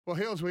Well,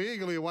 Hills, we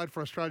eagerly await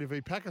for Australia v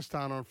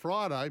Pakistan on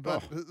Friday,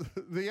 but Oh,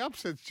 the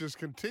upsets just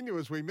continue,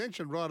 as we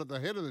mentioned right at the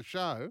head of the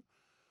show.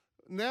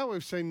 Now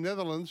we've seen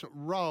Netherlands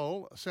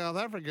roll South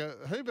Africa.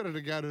 Who better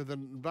to go to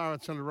than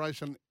Bharat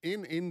Sunderasen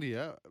in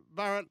India?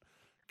 Bharat,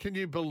 can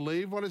you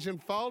believe what is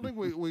unfolding?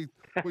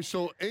 We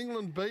saw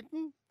England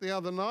beaten the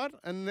other night,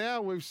 and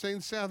now we've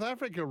seen South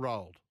Africa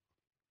rolled.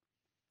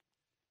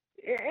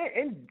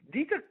 And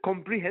these are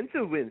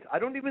comprehensive wins. I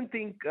don't even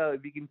think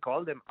we can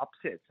call them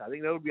upsets. I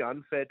think that would be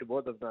unfair to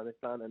both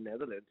Afghanistan and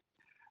Netherlands.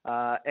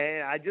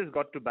 And I just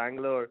got to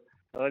Bangalore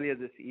earlier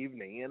this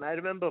evening, and I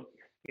remember,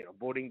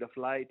 boarding the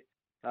flight.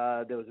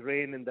 There was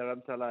rain in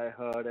Dharamsala, I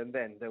heard, and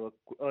then there were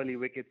early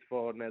wickets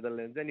for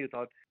Netherlands. And you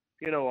thought,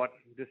 you know what,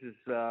 this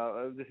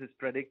is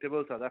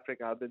predictable. South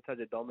Africa have been such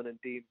a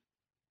dominant team.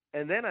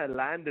 And then I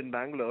land in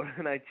Bangalore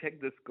and I check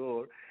the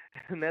score.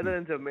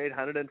 Netherlands have made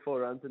 104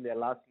 runs in their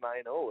last 9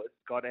 overs.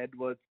 Scott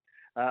Edwards,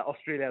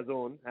 Australia's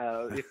own,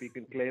 if we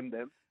can claim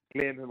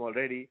him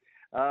already,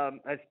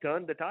 has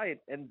turned the tide.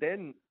 And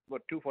then,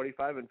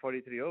 245 and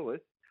 43 overs.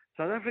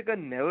 South Africa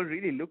never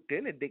really looked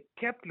in it. They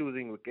kept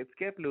losing wickets,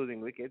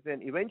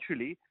 and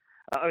eventually,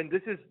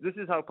 this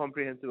is how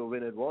comprehensive a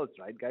win it was,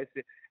 right, guys?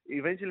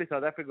 Eventually,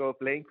 South Africa were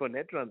playing for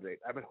net run rate.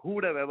 I mean, who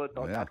would have ever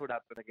thought that would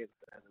happen against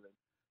the Netherlands?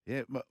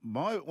 yeah.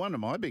 One of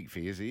my big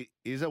fears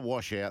is a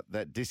washout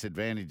that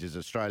disadvantages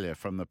Australia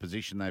from the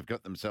position they've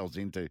got themselves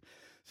into.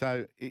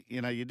 So,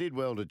 you did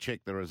well to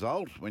check the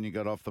result when you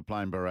got off the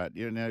plane,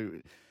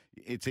 Bharat.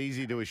 It's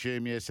easy to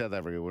assume, South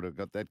Africa would have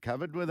got that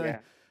covered.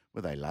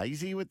 Were they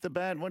lazy with the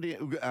bat? What do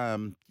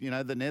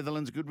the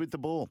Netherlands good with the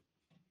ball?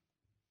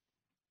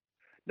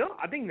 No,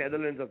 I think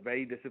Netherlands are a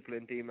very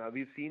disciplined team.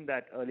 We've seen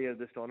that earlier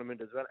this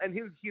tournament as well. And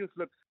Hughes,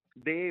 look,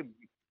 they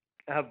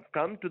have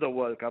come to the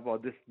World Cup or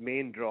this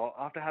main draw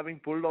after having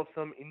pulled off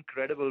some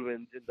incredible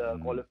wins in the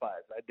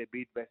qualifiers. Right, they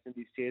beat West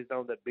Indies, chased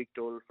down that big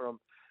total from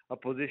a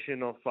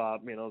position of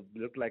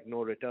looked like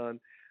no return.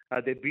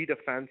 They beat a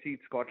fancied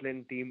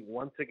Scotland team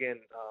once again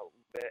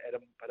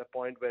at a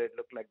point where it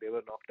looked like they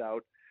were knocked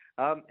out.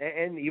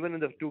 And even in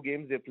the two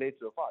games they played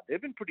so far,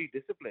 they've been pretty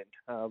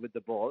disciplined with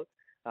the ball.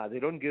 They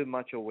don't give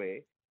much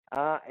away.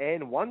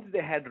 And once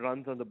they had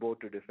runs on the board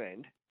to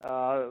defend,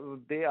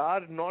 they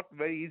are not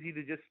very easy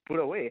to just put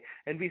away.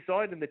 And we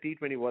saw it in the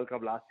T20 World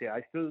Cup last year.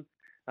 I still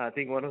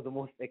think one of the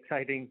most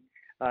exciting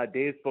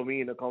days for me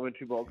in the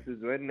commentary box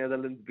is when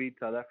Netherlands beat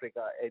South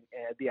Africa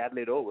at the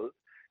Adelaide Oval.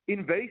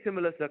 In very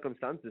similar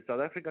circumstances, South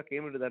Africa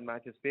came into that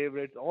match as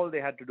favourites. All they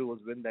had to do was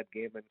win that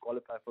game and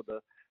qualify for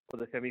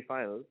the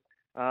semi-finals.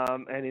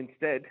 And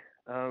instead,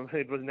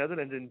 it was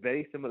Netherlands in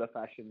very similar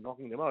fashion,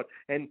 knocking them out.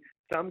 And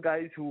some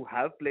guys who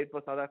have played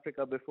for South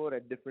Africa before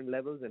at different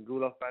levels, and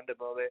Roelof van der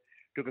Merwe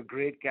took a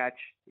great catch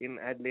in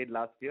Adelaide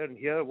last year. And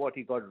here,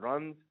 he got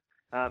runs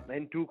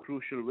and two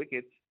crucial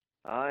wickets.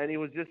 And he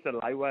was just a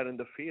live wire in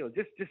the field.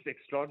 Just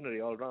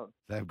extraordinary all round.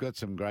 They've got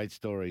some great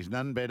stories.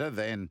 None better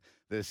than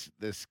the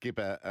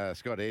skipper,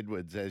 Scott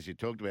Edwards, as you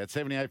talked about.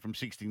 78 from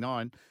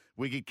 69,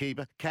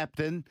 wicketkeeper,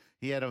 captain.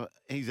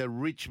 He's a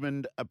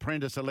Richmond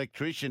apprentice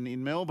electrician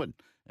in Melbourne.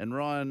 And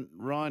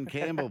Ryan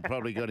Campbell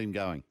probably got him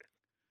going.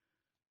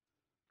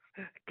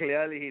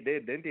 Clearly he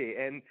did, didn't he?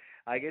 And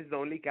I guess the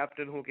only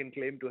captain who can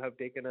claim to have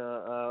taken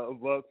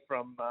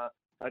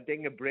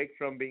taking a break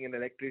from being an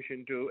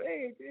electrician to,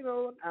 hey,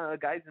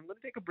 guys, I'm going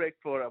to take a break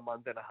for a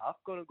month and a half,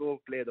 going to go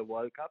play the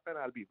World Cup, and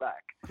I'll be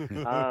back.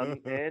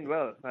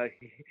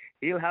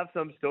 He'll have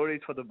some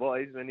stories for the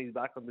boys when he's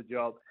back on the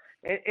job.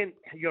 And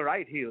you're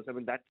right, Hughes. I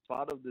mean, that's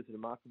part of this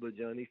remarkable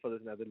journey for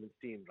this Netherlands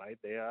team, right?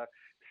 They are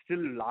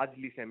still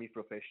largely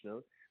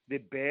semi-professional. They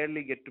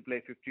barely get to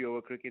play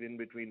 50-over cricket in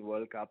between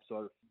World Cups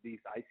or these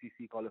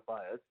ICC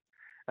qualifiers.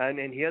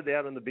 And here they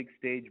are on the big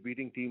stage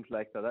beating teams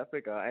like South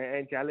Africa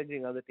and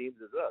challenging other teams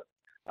as well.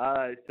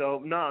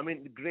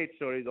 Great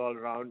stories all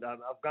around.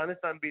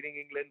 Afghanistan beating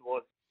England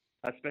was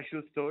a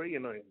special story.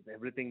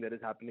 Everything that is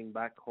happening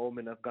back home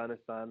in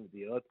Afghanistan,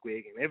 the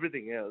earthquake and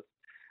everything else.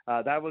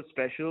 That was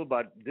special,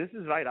 but this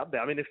is right up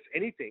there. I mean, if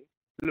anything,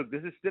 look,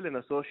 this is still an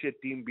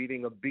associate team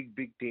beating a big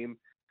team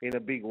in a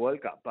big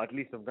World Cup. At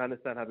least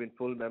Afghanistan have been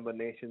full member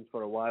nations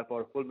for a while.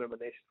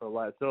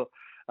 So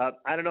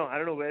I don't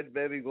know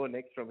where we go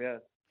next from here.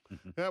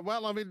 Yeah,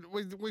 well, I mean,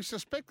 we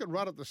suspected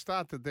right at the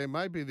start that there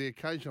may be the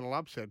occasional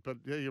upset, but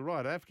yeah, you're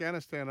right.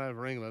 Afghanistan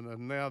over England,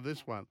 and now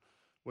this one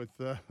with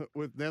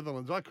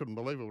Netherlands. I couldn't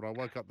believe it when I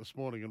woke up this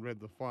morning and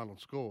read the final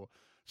score.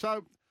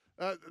 So,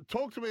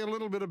 talk to me a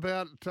little bit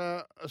about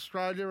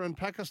Australia and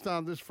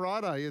Pakistan this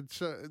Friday.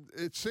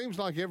 It seems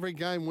like every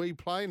game we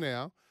play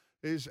now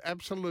is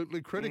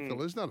absolutely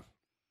critical, isn't it?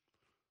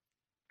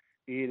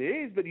 It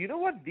is, but you know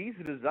what? These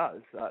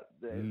results,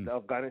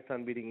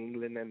 Afghanistan beating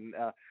England and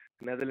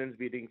Netherlands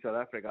beating South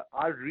Africa,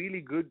 are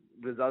really good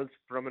results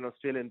from an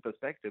Australian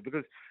perspective.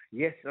 Because,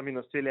 yes, I mean,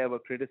 Australia were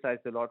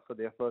criticized a lot for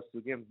their first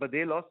two games, but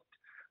they lost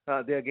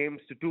their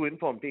games to two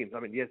informed teams. I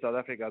mean, yes, South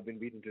Africa have been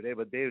beaten today,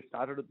 but they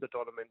started the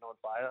tournament on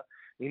fire.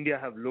 India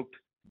have looked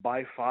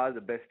by far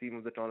the best team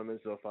of the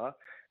tournament so far.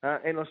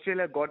 And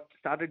Australia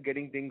started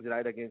getting things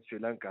right against Sri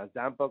Lanka.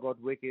 Zampa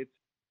got wickets.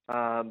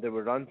 There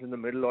were runs in the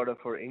middle order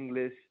for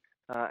Inglis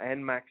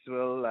and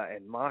Maxwell,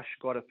 and Marsh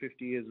got a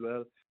 50 as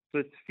well. So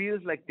it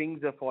feels like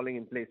things are falling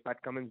in place.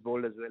 Pat Cummins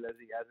bowled as well as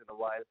he has in a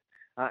while.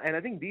 And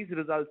I think these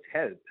results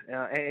help.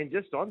 And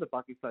just on the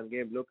Pakistan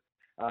game, look,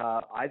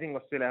 I think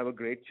Australia have a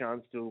great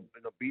chance to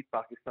beat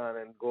Pakistan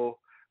and go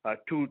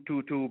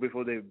 2-2-2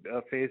 before they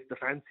face the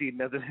fancy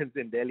Netherlands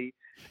in Delhi.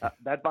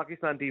 That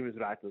Pakistan team is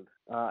rattled.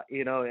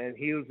 And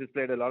Heels has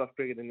played a lot of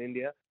cricket in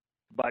India,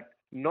 but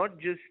not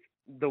just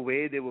the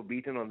way they were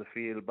beaten on the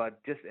field,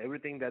 but just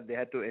everything that they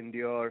had to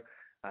endure,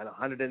 and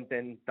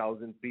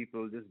 110,000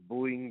 people just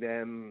booing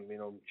them,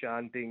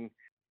 chanting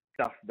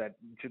stuff that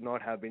should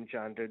not have been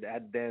chanted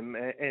at them.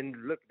 And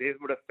look, they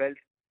would have felt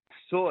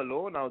so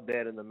alone out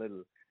there in the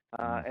middle.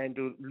 And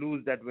to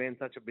lose that way in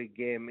such a big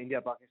game,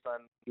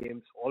 India-Pakistan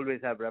games always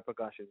have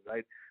repercussions,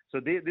 right? So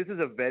this is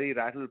a very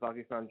rattled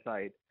Pakistan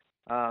side.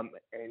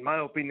 In my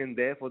opinion,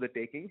 there for the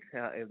taking,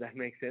 if that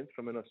makes sense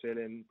from an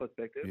Australian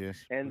perspective. Yes.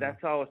 And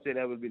that's how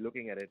Australia will be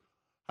looking at it.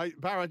 Hey,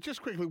 Bharat,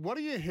 just quickly, what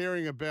are you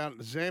hearing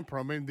about Zampa?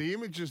 I mean, the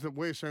images that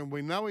we're seeing,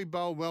 we know he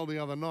bowled well the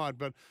other night,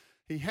 but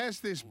he has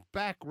this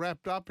back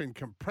wrapped up in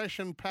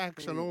compression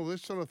packs and all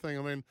this sort of thing.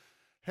 I mean,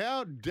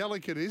 how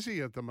delicate is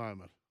he at the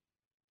moment?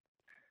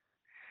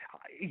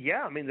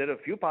 Yeah, I mean, there are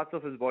a few parts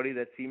of his body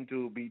that seem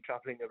to be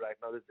troubling him right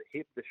now. There's the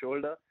hip, the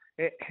shoulder.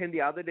 And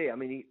the other day, I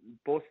mean,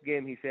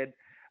 post-game, he said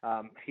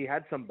he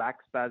had some back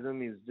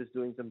spasm. He was just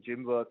doing some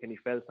gym work and he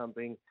felt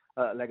something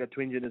like a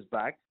twinge in his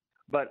back.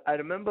 But I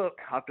remember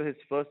after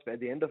at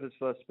the end of his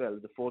first spell,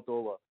 the fourth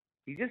over,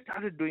 he just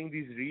started doing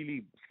these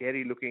really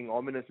scary-looking,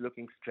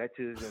 ominous-looking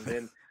stretches and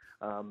then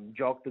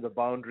jogged to the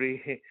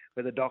boundary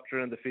where the doctor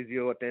and the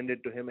physio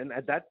attended to him. And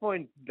at that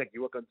point, like,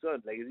 you were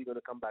concerned, like, is he going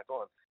to come back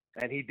on?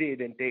 And he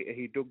did, and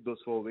he took those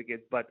 4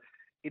 wickets. But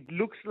it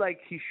looks like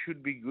he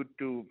should be good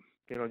to,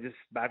 just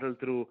battle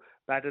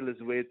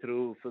his way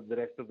through for the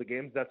rest of the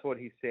games. That's what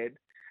he said.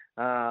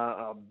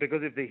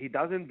 Because if he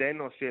doesn't, then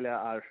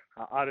Australia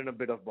are in a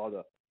bit of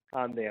bother,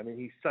 aren't they? I mean,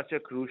 he's such a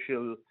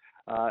crucial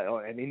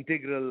or an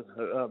integral,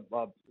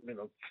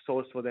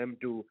 source for them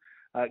to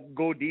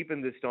go deep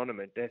in this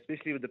tournament,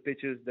 especially with the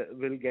pitches that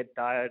will get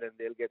tired and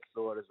they'll get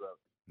slower as well.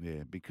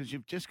 Yeah, because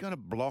you've just got to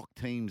block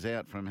teams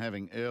out from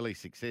having early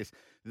success.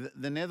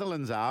 The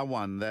Netherlands are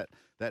one that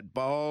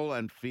bowl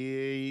and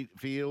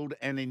field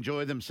and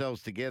enjoy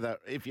themselves together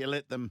if you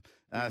let them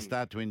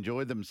start to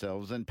enjoy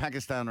themselves. And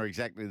Pakistan are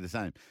exactly the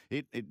same.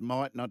 It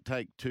might not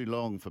take too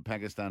long for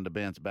Pakistan to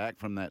bounce back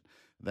from that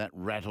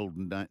rattled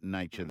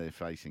nature they're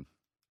facing.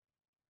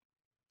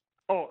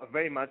 Oh,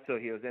 very much so,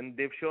 Hughes. And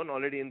they've shown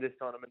already in this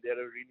tournament they're a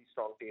really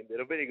strong team.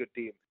 They're a very good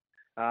team.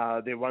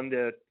 They won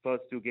their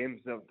first 2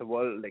 games of the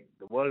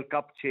World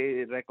Cup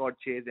record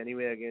chase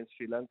anyway against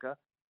Sri Lanka.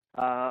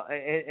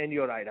 And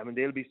you're right. I mean,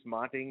 they'll be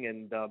smarting,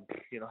 and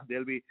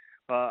they'll be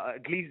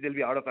at least they'll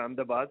be out of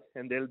Ahmedabad,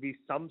 and there'll be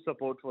some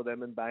support for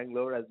them in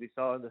Bangalore, as we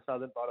saw in the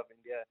southern part of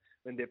India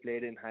when they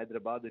played in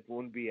Hyderabad. It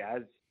won't be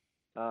as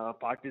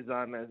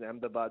partisan as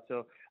Ahmedabad.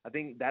 So I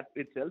think that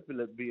itself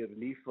will be a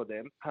relief for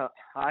them.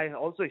 I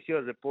also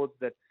hear reports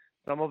that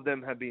some of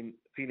them have been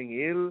feeling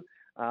ill.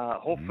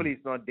 Hopefully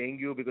it's not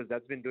dengue, because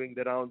that's been doing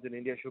the rounds in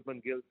India.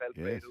 Shubman Gill fell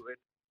prey to it.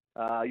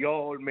 Your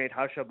old mate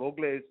Harsha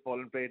Bhogle has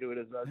fallen prey to it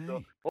as well.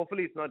 So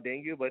hopefully it's not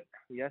dengue, but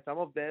yeah, some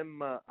of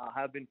them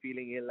have been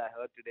feeling ill, I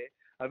heard today.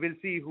 We'll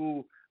see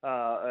who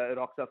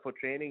rocks up for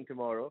training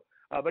tomorrow.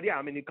 But yeah,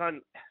 I mean,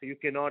 you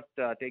cannot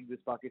take this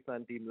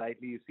Pakistan team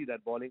lightly. You see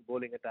that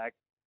bowling attack,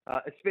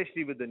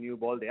 especially with the new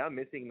ball. They are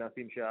missing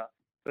Naseem Shah,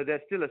 but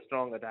they're still a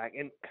strong attack.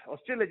 And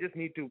Australia just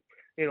need to,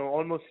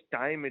 almost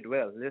time it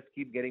well. Just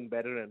keep getting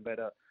better and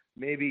better.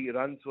 Maybe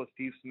runs for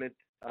Steve Smith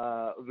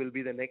will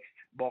be the next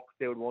box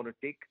they would want to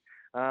tick.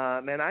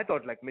 And I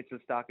thought like Mitchell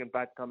Starc and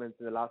Pat Cummins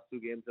in the last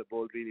 2 games have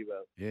bowled really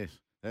well. Yes,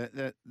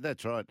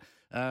 that's right.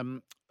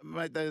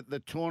 Mate,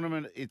 the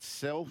tournament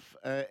itself,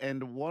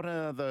 and what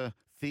are the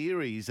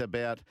theories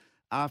about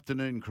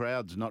afternoon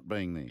crowds not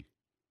being there?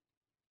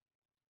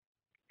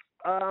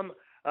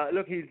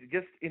 Look, he's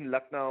just in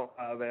Lucknow,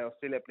 where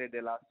Australia played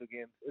their last 2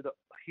 games. The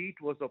heat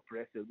was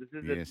oppressive. This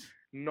is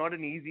not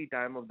an easy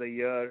time of the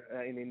year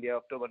in India,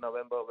 October,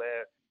 November,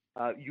 where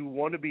you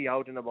want to be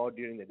out and about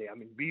during the day. I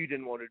mean, we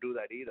didn't want to do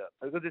that either,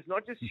 because it's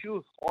not just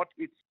hot,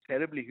 it's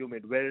terribly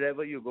humid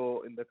wherever you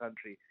go in the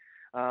country.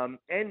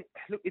 And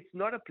look, it's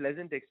not a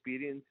pleasant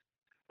experience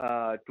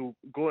to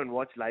go and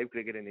watch live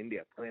cricket in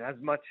India. I mean, as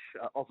much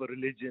of a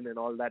religion and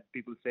all that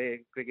people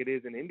say cricket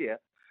is in India,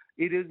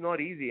 it is not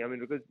easy. I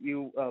mean, because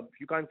you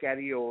can't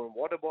carry your own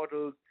water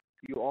bottles.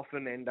 You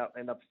often end up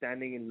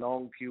standing in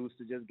long queues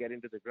to just get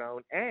into the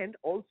ground. And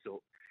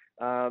also,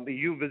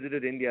 you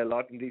visited India a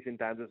lot in recent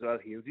times as well,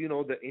 Hughes.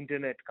 The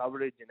internet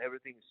coverage and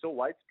everything is so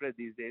widespread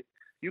these days.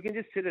 You can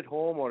just sit at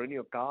home or in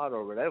your car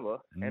or wherever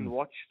and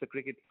watch the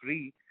cricket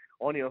free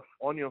on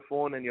your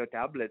phone and your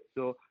tablet.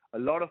 So a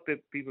lot of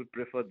people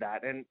prefer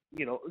that. And,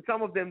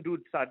 some of them do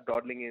start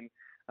dawdling in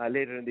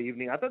later in the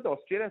evening. I thought the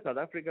Australia-South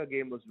Africa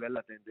game was well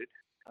attended.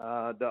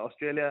 The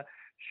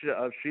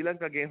Australia-Sri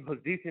Lanka game was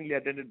decently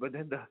attended, but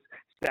then the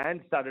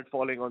stand started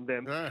falling on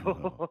them.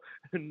 So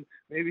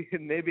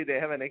maybe they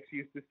have an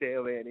excuse to stay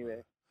away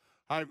anyway.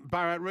 Hey,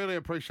 Bharat, really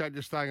appreciate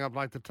you staying up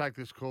late to take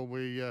this call.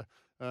 We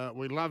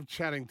love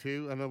chatting to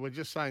you, and we're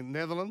just saying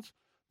Netherlands,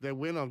 their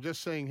win, I'm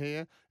just seeing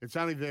here, it's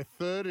only their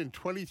third in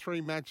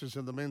 23 matches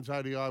in the Men's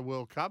ODI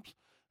World Cups,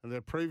 and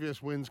their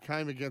previous wins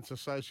came against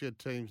associate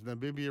teams,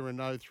 Namibia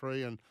in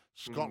 03 and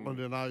Scotland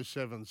in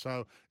 07.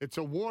 So it's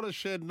a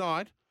watershed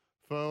night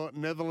for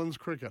Netherlands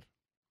cricket.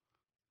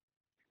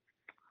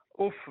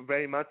 Oof,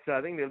 very much so.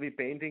 I think they'll be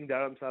painting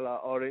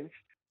Dharamsala orange.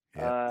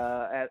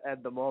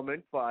 At the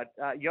moment, but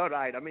you're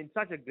right. I mean,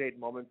 such a great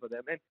moment for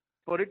them, and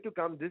for it to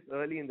come this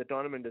early in the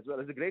tournament as well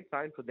is a great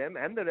sign for them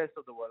and the rest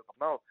of the World Cup.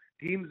 Now,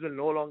 teams will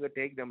no longer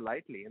take them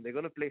lightly, and they're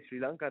going to play Sri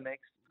Lanka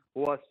next,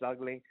 who are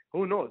struggling.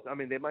 Who knows? I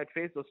mean, they might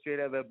face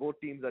Australia, where both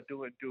teams are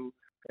 2-2,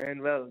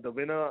 and well, the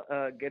winner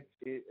gets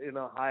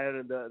higher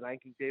in the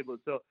ranking table.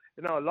 So,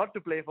 a lot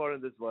to play for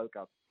in this World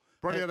Cup.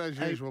 Brilliant as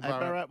usual,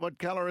 Bharat. Bharat, what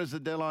colour is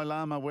the Dalai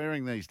Lama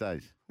wearing these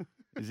days?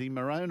 Is he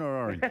maroon or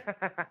orange?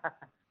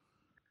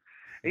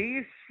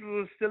 He's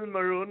still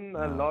maroon.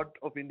 A lot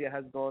of India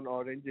has gone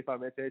orange, if I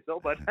may say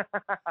so. But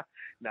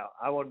no,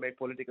 I won't make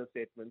political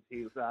statements.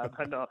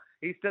 But no,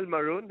 he's still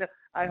maroon.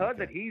 I heard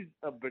that he's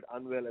a bit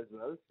unwell as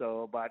well.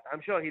 So, but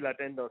I'm sure he'll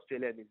attend the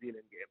Australia-New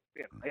Zealand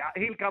game. Yeah,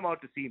 he'll come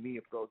out to see me,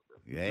 of course.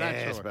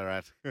 Yes,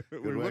 Bharat.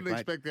 We wouldn't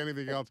expect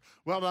anything else.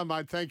 Well done,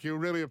 mate. Thank you.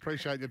 Really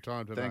appreciate your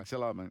time today. Thanks a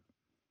lot, mate.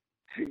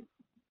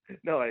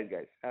 No worries,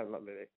 guys. Have a lovely day.